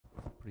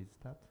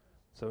start.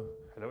 So,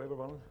 hello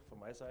everyone from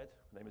my side.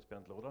 My name is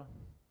Bernd Loder,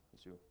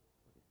 as you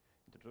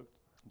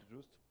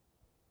introduced.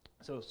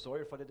 So,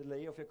 sorry for the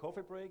delay of your coffee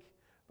break,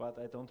 but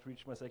I don't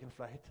reach my second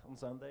flight on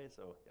Sunday,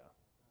 so yeah,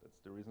 that's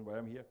the reason why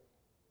I'm here.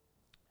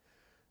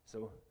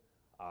 So,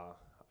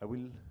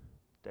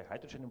 the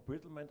hydrogen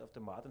embrittlement of the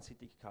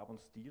martensitic carbon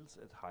steels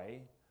at high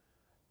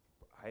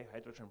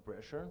hydrogen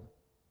pressure.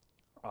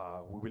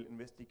 We will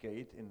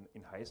investigate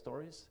in high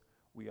stories.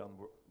 We are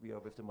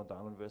with the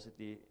Modern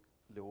University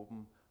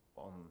Leoben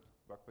on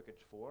work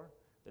package 4.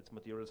 That's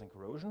materials and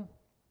corrosion.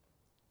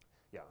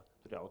 Yeah,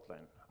 to the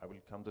outline. I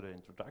will come to the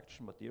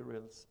introduction,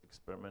 materials,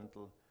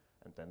 experimental,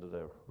 and then to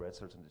the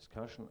results and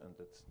discussion, and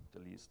that's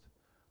the least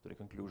to the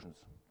conclusions.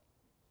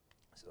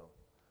 So,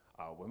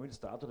 when we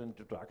start with the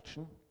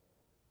introduction,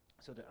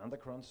 so the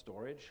underground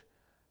storage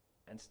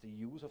and the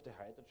use of the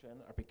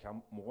hydrogen are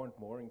become more and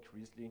more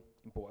increasingly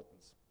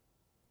important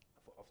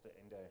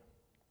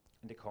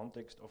in the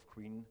context of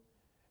green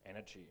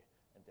energy.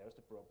 And there's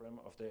the problem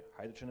of the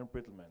hydrogen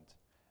embrittlement.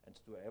 And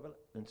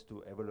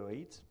to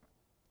evaluate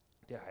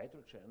the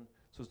hydrogen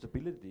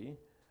suitability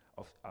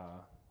of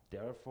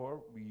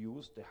therefore we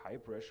use the high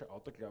pressure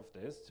autoclave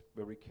test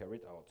where we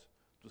carried out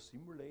to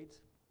simulate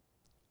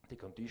the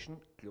condition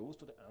close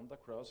to the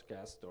underground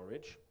gas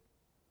storage.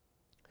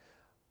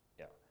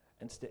 Yeah.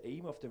 And the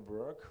aim of the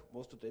work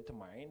was to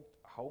determine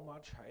how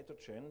much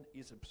hydrogen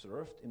is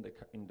observed in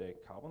the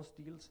carbon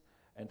steels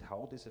and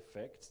how this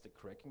affects the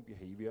cracking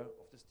behavior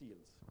of the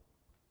steels.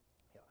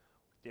 Yeah.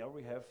 There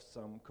we have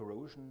some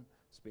corrosion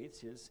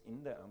species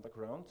in the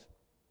underground.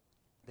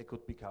 They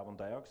could be carbon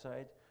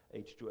dioxide,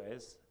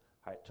 H2S,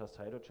 just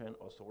hydrogen,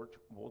 or salt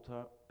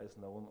water, as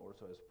known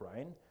also as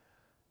brine.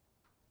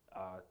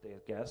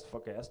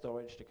 For gas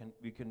storage,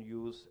 we can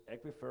use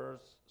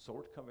aquifers,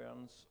 salt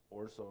caverns,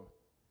 also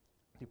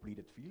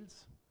depleted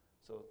fields.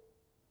 So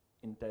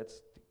in that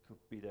could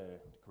be the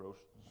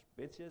corrosion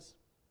species.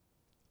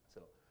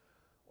 So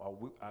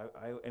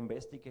I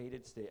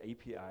investigated the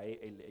API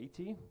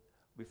L80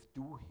 with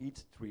 2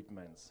 heat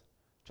treatments.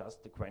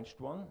 Just the quenched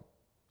one.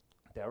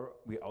 There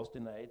we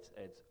austenite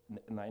at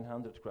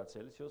 900 degrees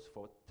Celsius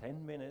for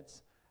 10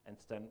 minutes and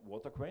then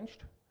water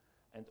quenched.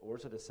 And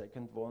also the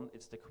second one,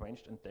 it's the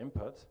quenched and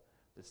tempered,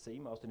 the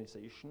same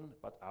austenization,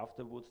 but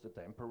afterwards the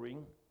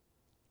tempering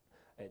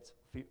at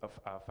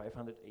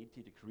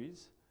 580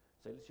 degrees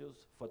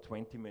Celsius for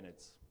 20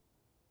 minutes.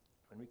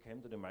 When we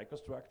came to the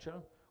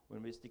microstructure, we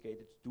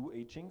investigated 2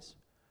 agings.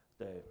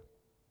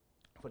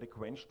 For the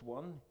quenched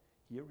one,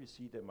 here we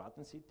see the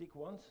martensitic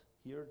ones.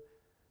 Here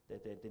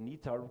the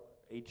netar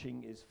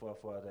aging is for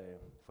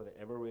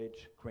the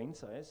average grain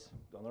size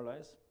to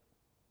analyze.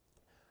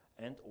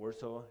 And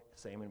also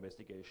same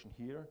investigation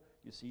here.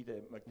 You see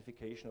the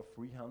magnification of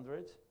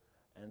 300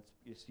 and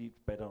you see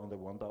it better on the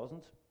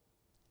 1000.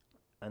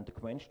 And the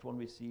quenched one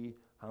we see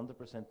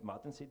 100%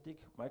 martensitic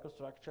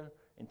microstructure,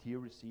 and here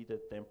we see the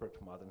tempered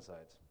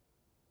martensite.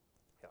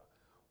 Yeah.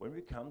 When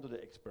we come to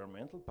the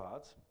experimental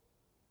part,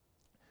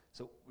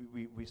 so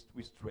we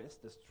stress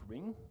the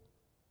string.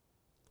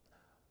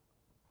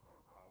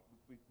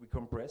 We're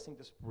compressing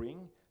the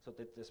spring so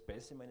that the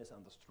specimen is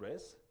under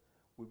stress.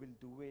 We will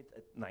do it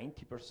at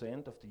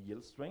 90% of the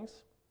yield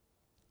strength,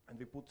 and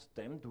we put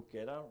them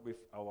together with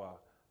our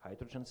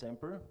hydrogen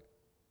sample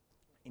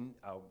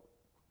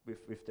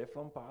with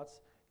Teflon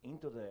parts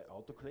into the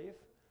autoclave.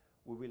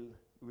 We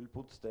will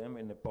put them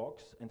in a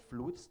box and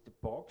fluid the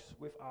box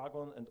with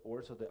argon and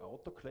also the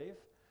autoclave,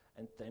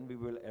 and then we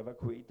will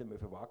evacuate them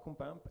with a vacuum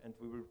pump, and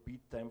we will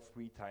beat them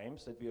 3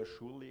 times that we are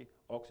surely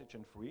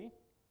oxygen free.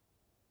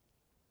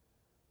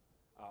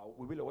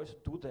 We will also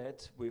do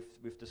that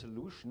with the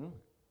solution,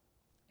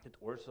 that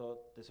also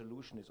the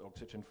solution is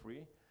oxygen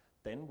free.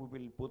 Then we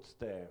will put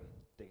the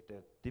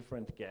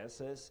different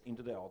gases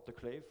into the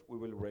autoclave. We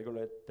will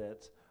regulate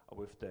that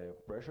with the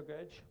pressure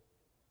gauge.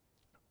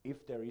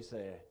 If there is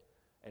a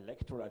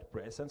electrolyte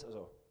presence,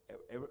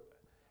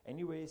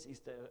 anyways, is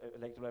the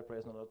electrolyte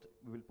present or not,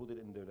 we will put it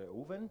into the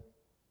oven.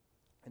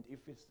 And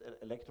if it's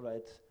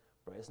electrolyte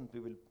present, we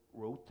will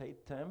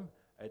rotate them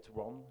at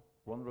one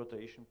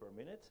rotation per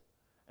minute.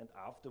 And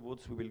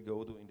afterwards, we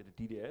will go into the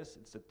TDS.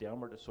 It's the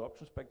thermal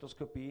desorption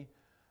spectroscopy,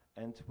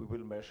 and we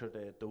will measure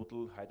the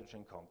total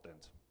hydrogen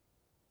content.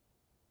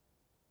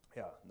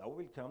 Yeah, now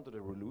we'll come to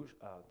the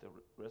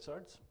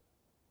results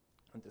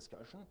and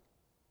discussion.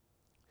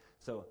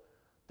 So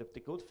the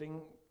good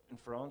thing in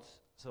France,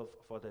 so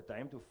for the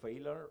time to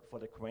failure, for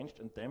the quenched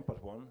and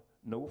tempered one,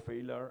 no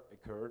failure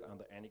occurred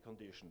under any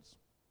conditions.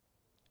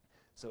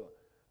 So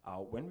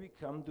when we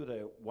come to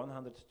the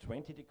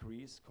 120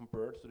 degrees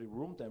compared to the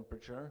room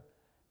temperature,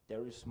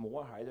 there is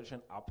more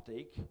hydrogen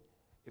uptake.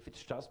 If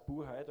it's just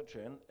pure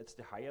hydrogen, it's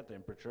the higher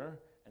temperature,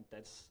 and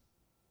that's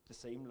the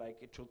same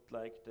like it should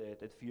like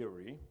that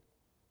theory.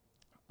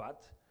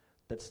 But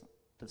that's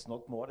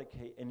not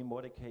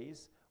anymore the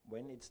case.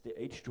 When it's the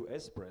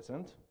H2S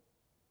present,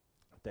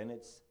 then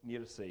it's near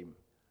the same.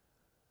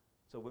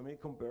 So when we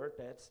compare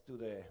that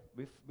to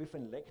with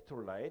an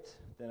electrolyte,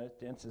 then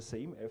it's the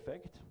same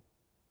effect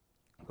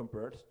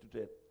compared to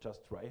the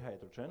just dry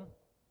hydrogen.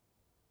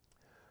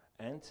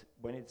 And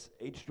when it's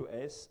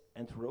H2S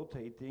and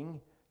rotating,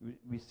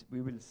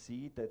 we will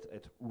see that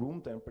at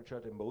room temperature,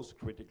 the most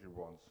critical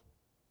ones.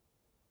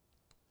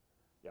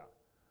 Yeah,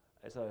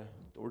 as I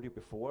told you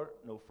before,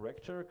 no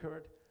fracture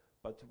occurred,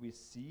 but we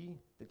see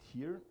that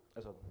here,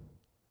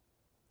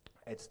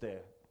 it's the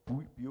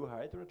pure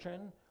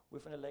hydrogen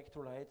with an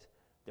electrolyte,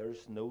 there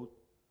is no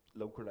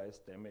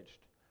localized damage.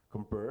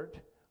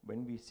 Compared,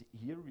 when we see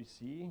here, we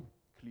see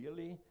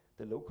clearly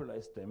the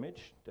localized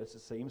damage. That's the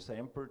same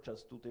sample,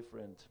 just two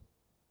different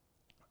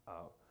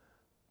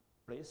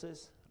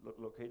places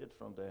located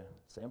from the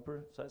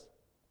sample size.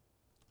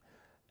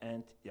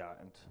 And yeah,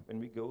 and when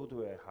we go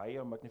to a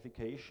higher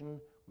magnification,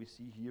 we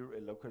see here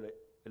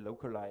a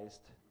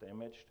localized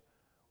damage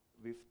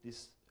with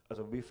this,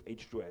 with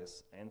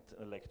H2S and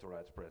an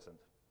electrolyte present.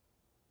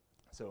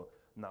 So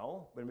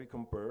now, when we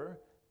compare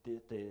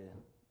the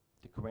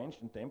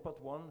quenched and tempered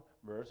one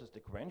versus the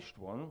quenched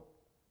one,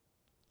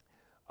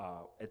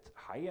 at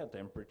higher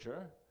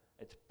temperature,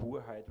 at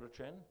pure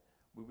hydrogen,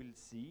 we will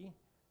see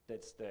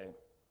that's the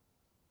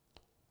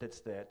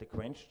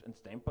quenched and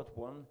tempered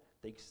one.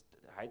 The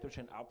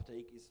hydrogen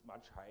uptake is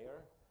much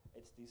higher.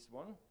 It's this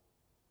one,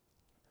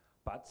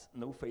 but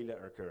no failure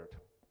occurred.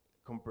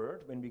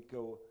 Compared, when we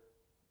go,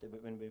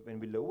 when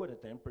we lower the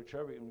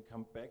temperature, when we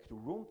come back to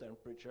room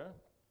temperature,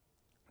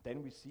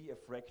 then we see a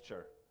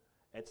fracture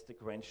at the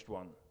quenched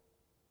one.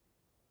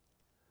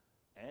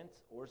 And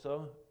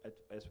also,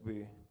 as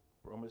we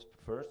promised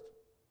first,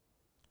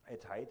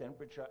 at high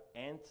temperature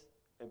and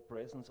a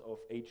presence of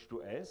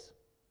H2S,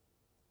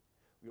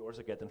 we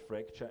also get a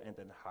fracture and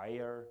a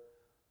higher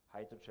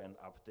hydrogen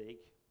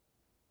uptake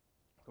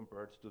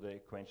compared to the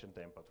quenched and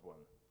tempered one.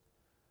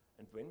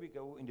 And when we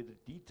go into the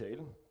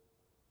detail,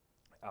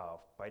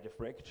 by the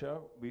fracture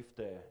with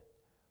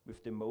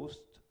the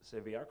most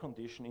severe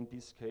condition in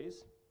this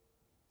case,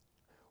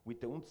 we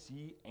don't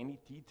see any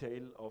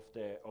detail of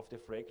the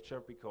fracture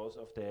because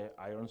of the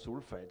iron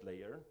sulfide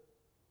layer.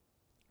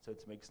 So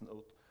it makes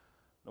no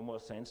more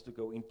sense to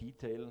go in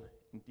detail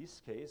in this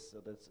case.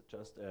 So that's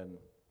just a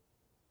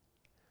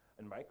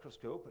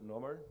microscope,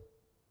 normal.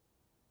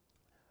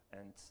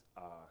 And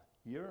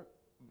here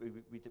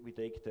we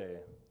take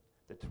the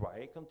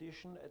dry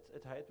condition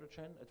at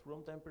hydrogen at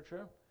room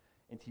temperature,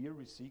 and here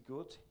we see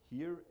good.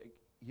 Here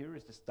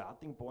is the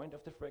starting point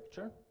of the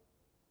fracture.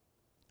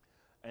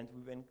 And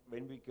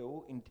when we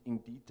go in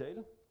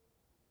detail,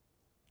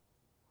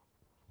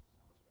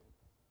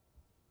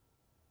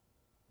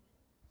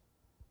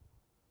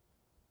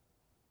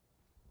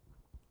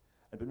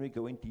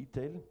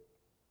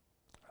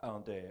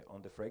 on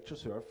the fracture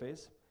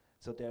surface,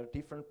 so there are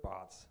different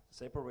parts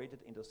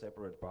separated into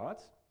separate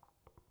parts,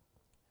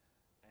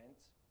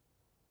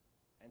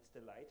 and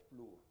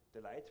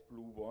the light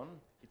blue one,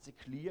 it's a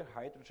clear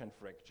hydrogen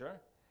fracture,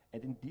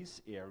 and in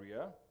this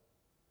area,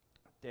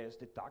 there's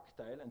the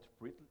ductile and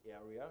brittle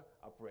area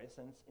are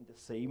present in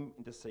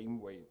the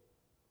same way.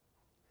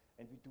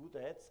 And we do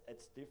that at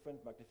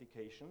different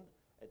magnification,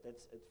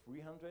 that's at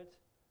 300,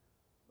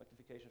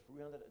 magnification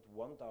 300, at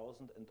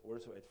 1000, and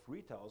also at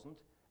 3000.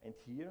 And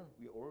here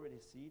we already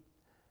see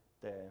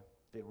the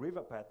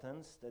river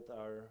patterns that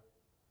are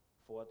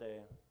for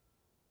the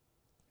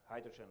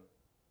hydrogen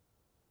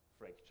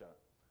fracture.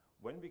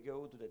 When we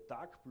go to the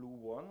dark blue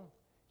one,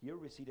 here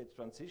we see the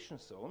transition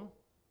zone.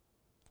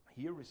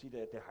 Here we see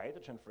the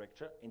hydrogen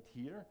fracture, and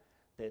here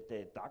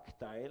the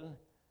ductile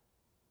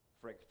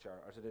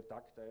fracture, also the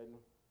ductile,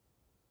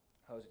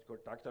 how is it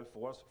called, ductile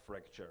force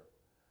fracture.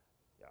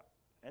 Yeah.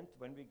 And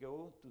when we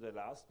go to the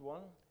last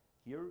one,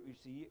 here we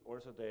see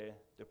also the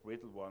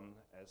brittle one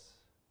as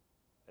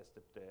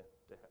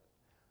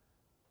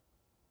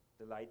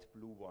the light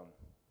blue one,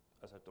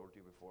 as I told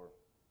you before.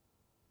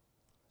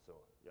 So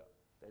yeah,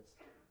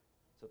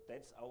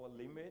 that's our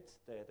limit.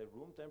 The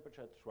room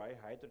temperature dry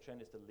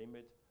hydrogen is the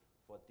limit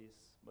for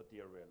this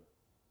material.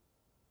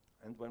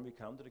 And when we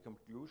come to the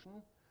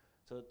conclusion,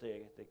 so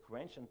the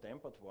quenched and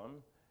tempered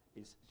one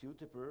is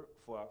suitable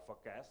for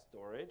gas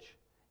storage,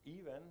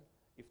 even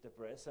if the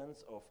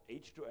presence of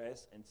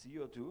H2S and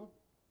CO2,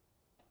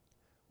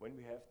 when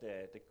we have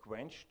the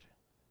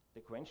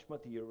quenched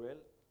material,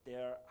 they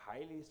are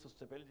highly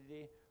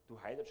susceptibility to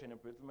hydrogen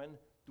embrittlement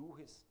due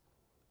to his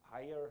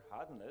higher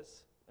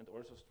hardness and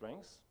also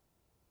strength.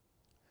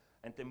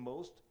 And the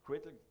most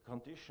critical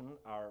condition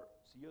are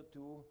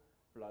CO2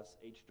 plus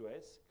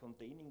H2S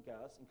containing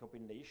gas in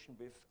combination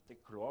with the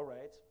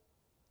chloride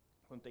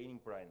containing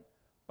brine.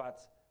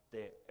 But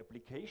the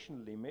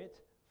application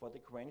limit for the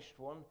quenched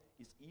one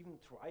is even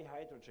dry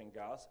hydrogen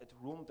gas at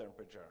room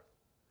temperature.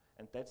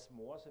 And that's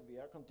more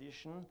severe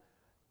condition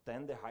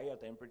than the higher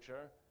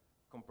temperature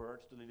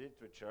compared to the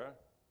literature.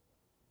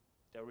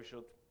 There we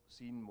should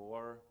see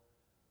more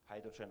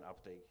hydrogen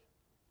uptake.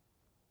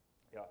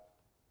 Yeah.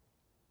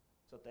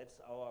 So that's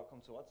our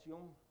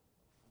consortium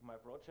of my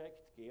project.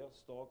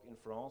 Geostock in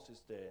France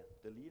is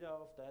the leader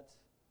of that.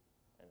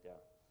 And yeah,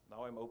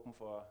 now I'm open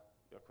for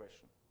your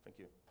question. Thank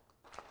you.